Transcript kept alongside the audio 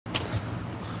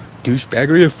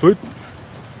Douchebaggery afoot.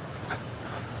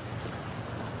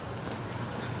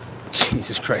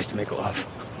 Jesus Christ, make love.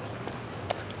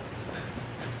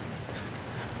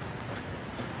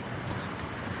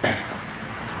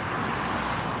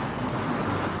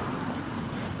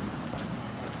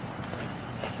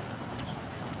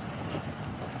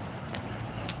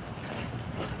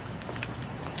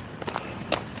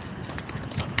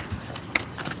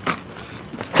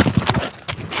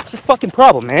 What's your fucking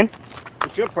problem, man?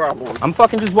 What's your problem? I'm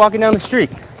fucking just walking down the street.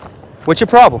 What's your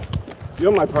problem?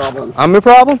 You're my problem. I'm your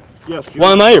problem? Yes.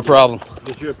 Why am I your problem?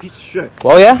 Because you're a piece of shit.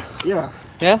 Well, yeah? Yeah.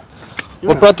 Yeah?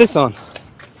 What brought this on?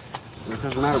 It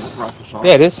doesn't matter what brought this on.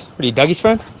 Yeah, it is. What are you, Dougie's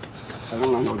friend? I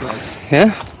don't know no Doug.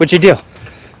 Yeah? What's your deal?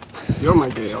 You're my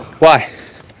deal. Why?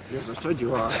 Yes, I said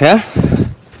you are. Yeah?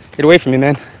 Get away from me,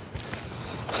 man.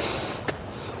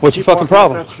 What's your fucking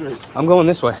problem? I'm going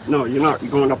this way. No, you're not.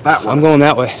 You're going up that way. I'm going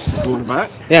that way. You going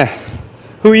back? Yeah.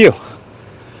 Who are you?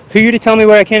 Who are you to tell me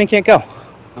where I can and can't go?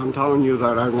 I'm telling you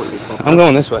that I want you to go back. I'm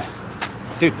going this way.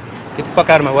 Dude, get the fuck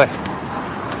out of my way.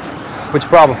 What's your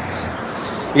problem?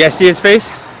 You guys see his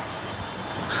face?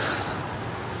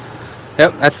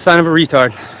 Yep, that's the sign of a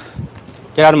retard.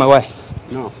 Get out of my way.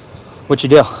 No. What's your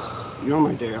deal? You're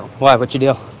my deal. Why? What's your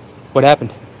deal? What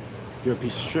happened? You're a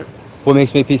piece of shit. What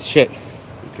makes me a piece of shit?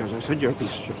 Because I said you're a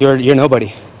piece of shit. You're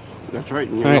nobody. That's right.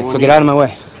 All right, so get out of my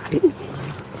way.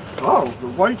 Oh,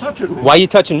 why are you touching me? Why are you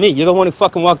touching me? You're the one who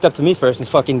fucking walked up to me first and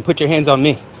fucking put your hands on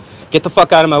me. Get the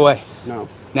fuck out of my way. No.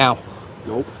 Now.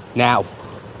 Nope. Now.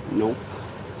 Nope.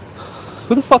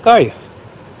 Who the fuck are you?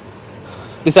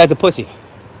 Besides a pussy.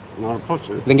 Not a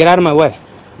pussy. Then get out of my way.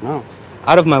 No.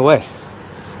 Out of my way.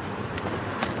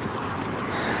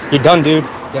 You're done, dude.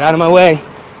 Get out of my way.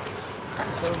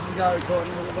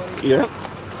 Yeah.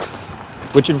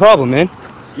 What's your problem, man?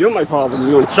 You're my problem.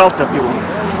 You insult everyone.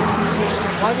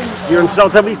 You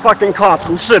insult every fucking cop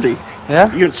in the city.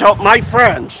 Yeah? You insult my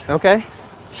friends. Okay.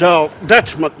 So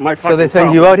that's my fucking So they send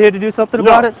problem. you out here to do something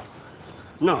about it?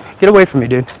 No. Get away from me,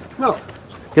 dude. No.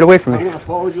 Get away from I'm me. going to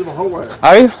follow you the whole way.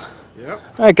 Are you?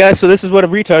 Yep. Alright, guys, so this is what a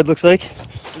retard looks like.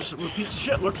 This is what a piece of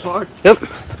shit looks like. Yep.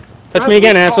 Touch me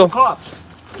again, asshole. Cops.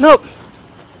 Nope.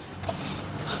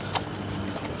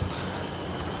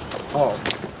 Oh,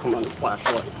 come on, the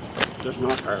flashlight. Does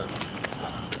not hurt.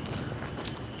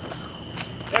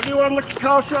 Everyone look at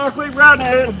Carl Shockley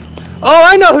running. Oh,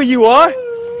 I know who you are.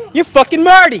 You're fucking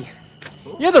Marty.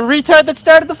 You're the retard that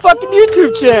started the fucking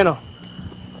YouTube channel.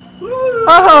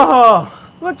 Oh,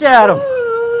 look at him.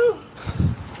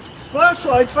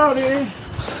 Flashlight, buddy.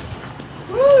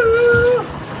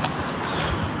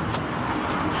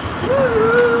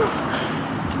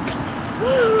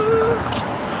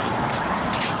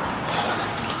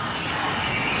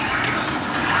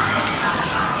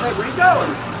 Hey, where you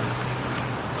going?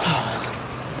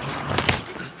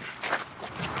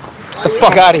 Get the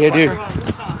fuck out of here, dude.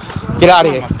 Get out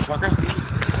of here.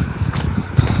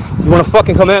 You wanna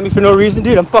fucking come at me for no reason,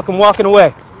 dude? I'm fucking walking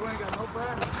away.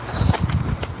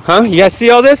 Huh? You guys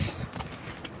see all this?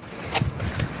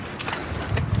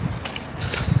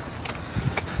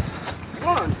 Come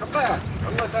on, come back.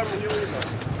 I'm not done with you either.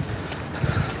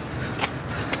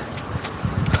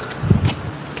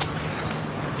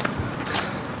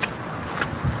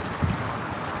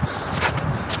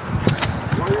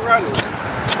 Why are you running?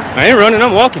 I ain't running,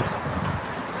 I'm walking.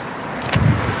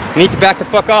 You need to back the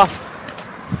fuck off.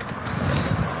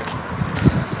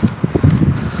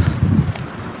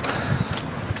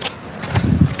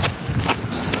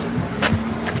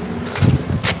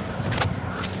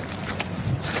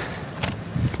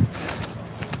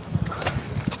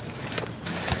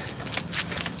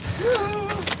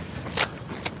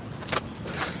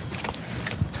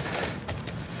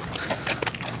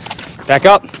 Back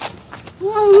up. Get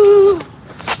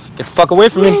the fuck away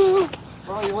from me.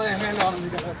 Well, you lay a hand on him, you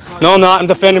got that. No, I'm not. I'm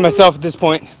defending myself at this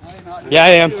point. Yeah, I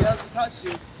am. He hasn't touched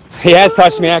you. He has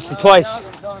touched me actually twice.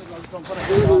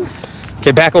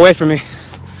 Okay, back away from me.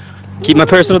 Keep my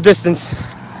personal distance.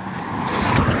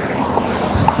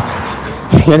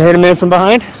 You gonna hit a man from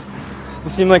behind? You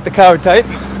seem like the coward type.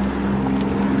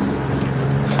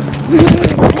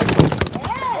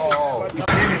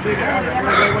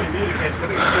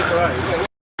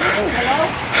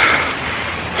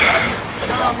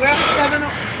 We're at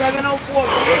 704.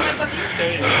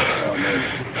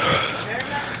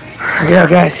 Check it out,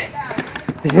 guys.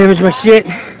 They damaged my shit.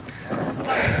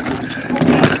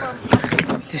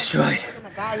 Destroyed.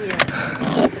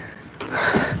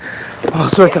 All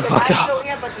sorts of fucked up.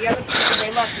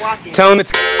 Tell him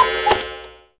it's.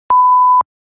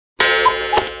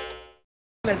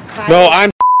 No,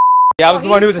 I'm. Yeah, I was the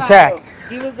one who was attacked.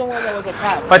 He was the one that was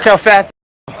attacked. Watch how fast.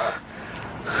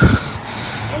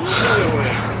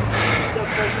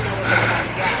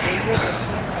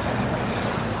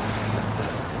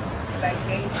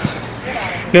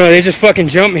 No, they just fucking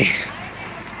jumped me.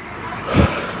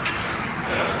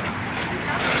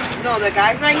 No, the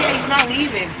guy's right here. He's not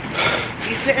leaving.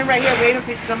 He's sitting right here waiting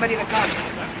for somebody to come.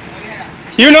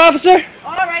 You an officer?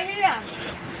 Oh, right here.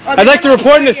 Oh, I'd like to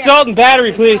report an assault and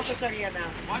battery, please.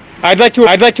 I'd like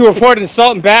to report an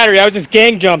assault and battery. I was just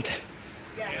gang jumped.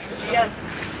 Yeah. Yes.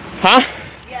 Huh?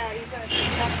 Yeah, he's gonna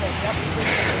it's not my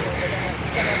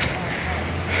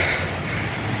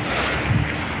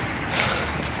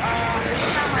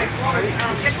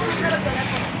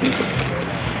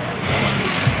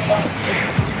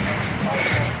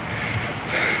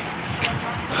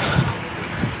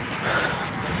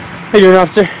Hey, you're an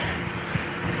officer.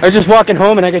 I was just walking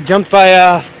home and I got jumped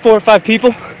by 4 or 5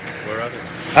 people. Where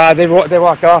are they? They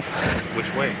walked off. Which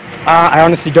way? I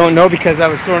honestly don't know because I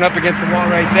was thrown up against the wall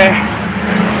right there,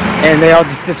 and they all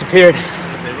just disappeared.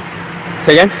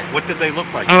 Say again? What did they look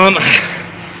like?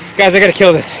 Guys, I gotta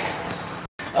kill this.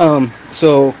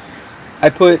 So I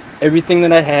put everything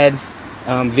that I had,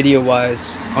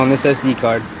 video-wise, on this SD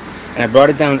card, and I brought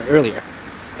it down earlier,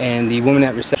 and the woman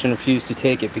at reception refused to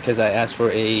take it because I asked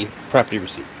for a property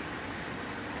receipt.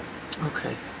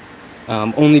 Okay.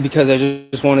 Only because I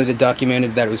just wanted it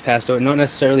documented that it was passed over, not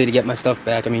necessarily to get my stuff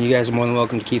back. I mean, you guys are more than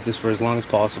welcome to keep this for as long as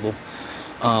possible.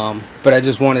 But I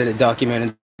just wanted it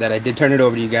documented that I did turn it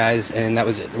over to you guys, and that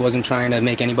was it. It wasn't trying to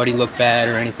make anybody look bad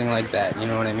or anything like that. You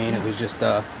know what I mean? It was just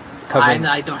covering.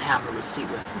 I don't have a receipt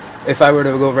with me. If I were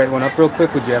to go write one up real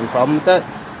quick, would you have a problem with that?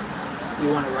 You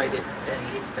want to write it,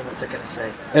 and what's it going to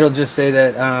say? It'll just say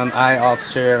that I,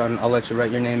 officer, and I'll let you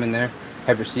write your name in there,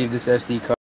 have received this SD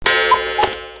card,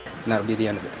 and that'll be the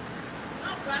end of it.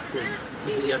 The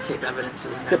videotape evidence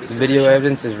isn't going to be The video sufficient?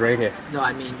 evidence is right here. No,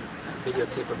 I mean, a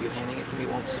videotape of you handing it to me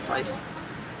won't suffice.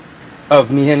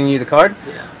 Of me handing you the card?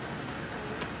 Yeah.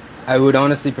 I would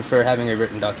honestly prefer having a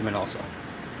written document also.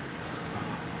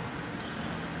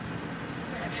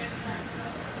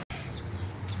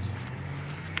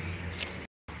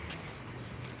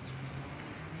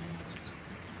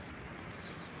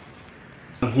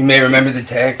 You may remember the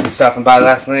detective stopping by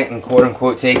last night and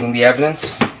quote-unquote taking the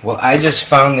evidence. Well, I just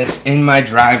found this in my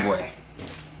driveway.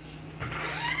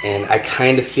 And I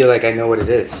kind of feel like I know what it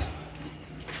is.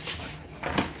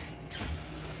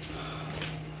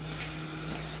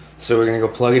 So we're going to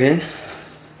go plug it in,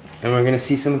 and we're going to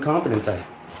see some incompetence,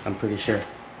 I'm pretty sure.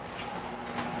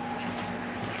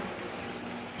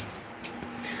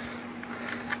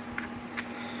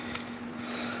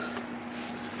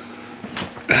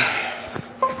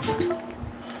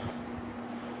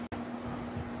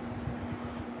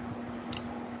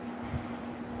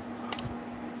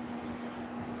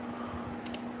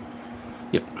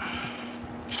 Yep.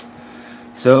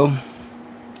 So,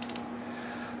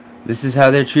 this is how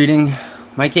they're treating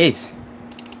my case.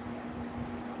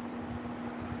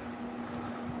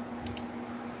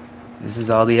 This is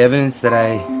all the evidence that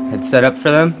I had set up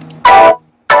for them.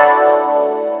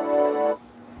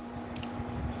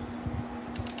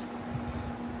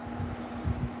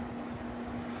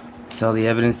 It's all the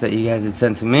evidence that you guys had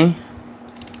sent to me.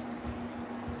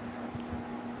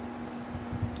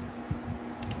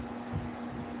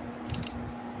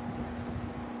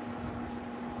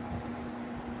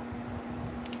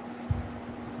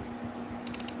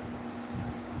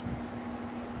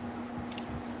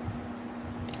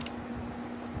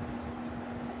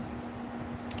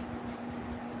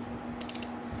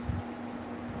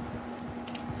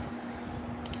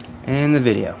 And the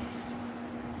video.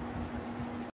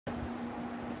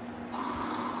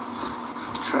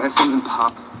 Try something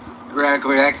pop.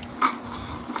 Radical react.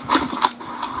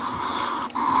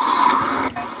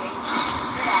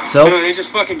 So they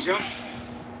just fucking jump.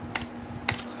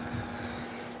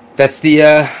 That's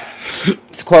the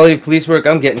it's quality of police work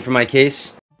I'm getting for my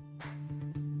case.